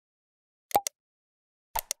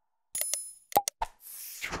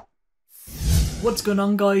What's going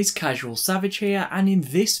on guys, CasualSavage here, and in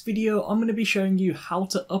this video I'm going to be showing you how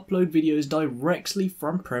to upload videos directly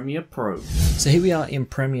from Premiere Pro. So here we are in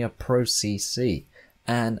Premiere Pro CC,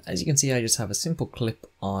 and as you can see I just have a simple clip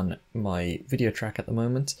on my video track at the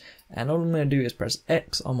moment, and all I'm going to do is press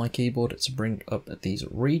X on my keyboard to bring up these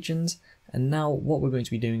regions, and now what we're going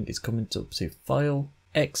to be doing is coming up to File,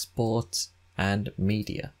 Export and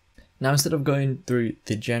Media. Now instead of going through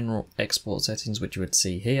the general export settings which you would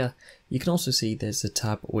see here, you can also see there's a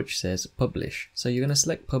tab which says Publish. So you're going to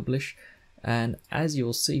select Publish, and as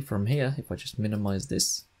you'll see from here, if I just minimize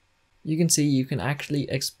this, you can see you can actually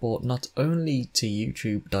export not only to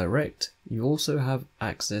YouTube direct, you also have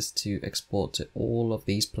access to export to all of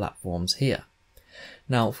these platforms here.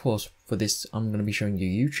 Now of course for this I'm going to be showing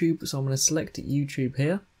you YouTube, so I'm going to select YouTube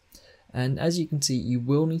here, and as you can see you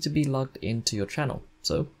will need to be logged into your channel.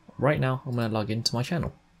 So right now I'm going to log into my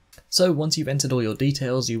channel. So once you've entered all your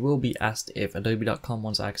details, you will be asked if adobe.com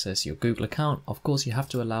wants to access your Google account. Of course you have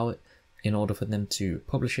to allow it in order for them to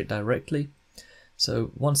publish it directly.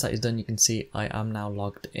 So once that is done, you can see I am now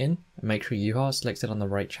logged in. Make sure you are selected on the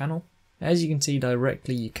right channel. As you can see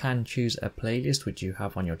directly, you can choose a playlist which you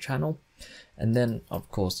have on your channel, and then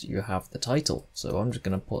of course you have the title. So I'm just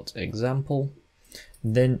going to put example.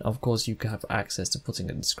 Then of course you can have access to putting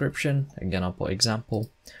a description. Again, I'll put example.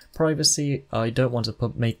 Privacy, I don't want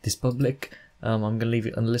to make this public. I'm going to leave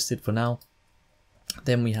it unlisted for now.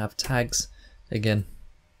 Then we have tags. Again,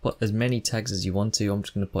 put as many tags as you want to. I'm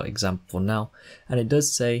just going to put example for now. And it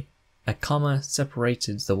does say a comma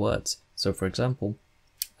separated the words. So for example,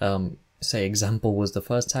 say example was the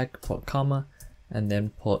first tag, put comma, and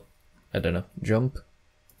then put, I don't know, jump,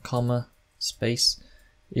 comma, space.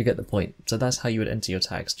 You get the point. So that's how you would enter your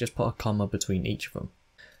tags. Just put a comma between each of them.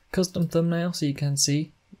 Custom thumbnail, so you can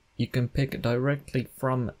see you can pick directly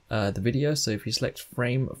from the video. So if you select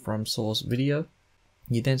frame from source video,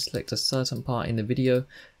 you then select a certain part in the video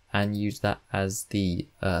and use that as the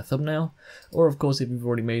thumbnail. Or of course if you've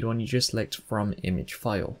already made one, you just select from image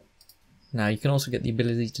file. Now you can also get the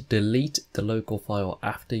ability to delete the local file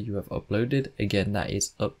after you have uploaded. Again, that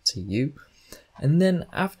is up to you. And then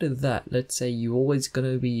after that, let's say you're always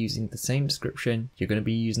going to be using the same description, you're going to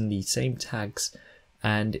be using the same tags,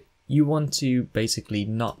 and you want to basically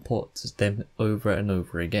not put them over and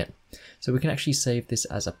over again. So we can actually save this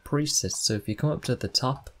as a preset. So if you come up to the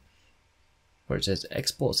top where it says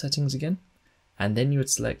export settings again, and then you would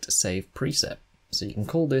select save preset. So you can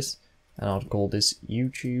call this, and I'll call this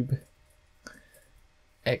YouTube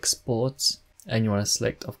exports, and you want to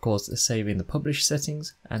select of course the save in the publish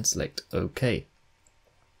settings and select OK.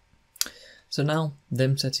 So now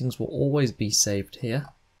them settings will always be saved here.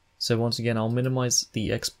 So once again I'll minimize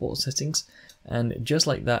the export settings, and just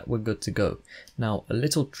like that we're good to go. Now a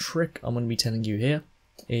little trick I'm going to be telling you here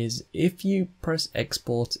is if you press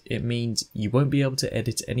export, it means you won't be able to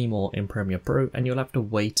edit anymore in Premiere Pro, and you'll have to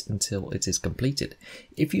wait until it is completed.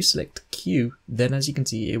 If you select queue, then as you can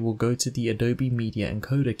see it will go to the Adobe Media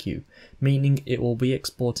Encoder queue, meaning it will be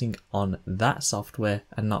exporting on that software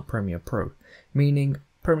and not Premiere Pro, meaning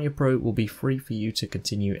Premiere Pro will be free for you to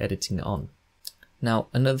continue editing on. Now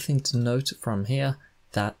another thing to note from here,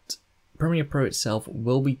 that Premiere Pro itself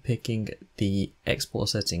will be picking the export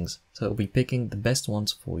settings, so it'll be picking the best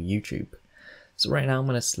ones for YouTube. So right now I'm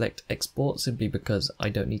going to select export simply because I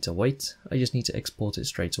don't need to wait, I just need to export it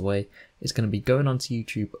straight away. It's going to be going onto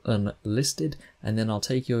YouTube unlisted, and then I'll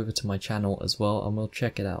take you over to my channel as well and we'll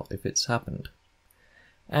check it out if it's happened.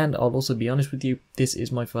 And I'll also be honest with you, this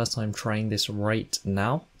is my first time trying this right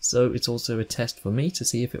now, so it's also a test for me to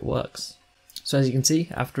see if it works. So as you can see,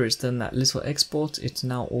 after it's done that little export, it's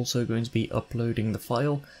now also going to be uploading the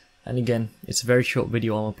file. And again, it's a very short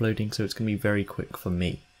video I'm uploading, so it's going to be very quick for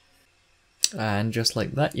me. And just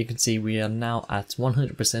like that, you can see we are now at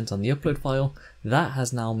 100% on the upload file. That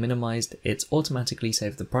has now minimized, it's automatically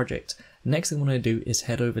saved the project. Next thing I'm going to do is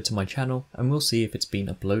head over to my channel and we'll see if it's been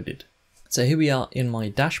uploaded. So here we are in my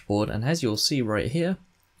dashboard, and as you'll see right here,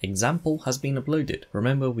 example has been uploaded.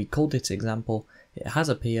 Remember, we called it example, it has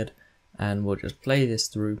appeared. And we'll just play this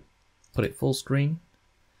through, put it full screen.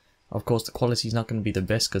 Of course the quality is not going to be the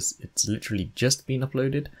best because it's literally just been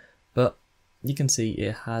uploaded, but you can see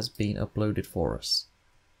it has been uploaded for us.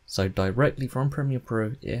 So directly from Premiere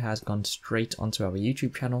Pro, it has gone straight onto our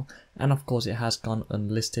YouTube channel, and of course it has gone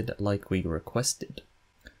unlisted like we requested.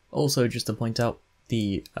 Also, just to point out,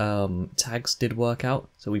 the tags did work out.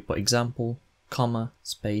 So we put example, comma,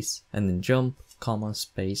 space, and then jump, comma,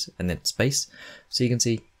 space, and then space. So you can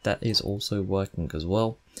see that is also working as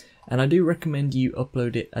well. And I do recommend you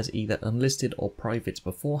upload it as either unlisted or private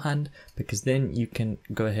beforehand, because then you can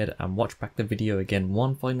go ahead and watch back the video again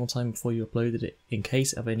one final time before you uploaded it in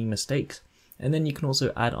case of any mistakes. And then you can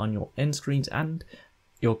also add on your end screens and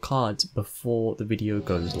your cards before the video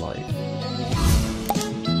goes live.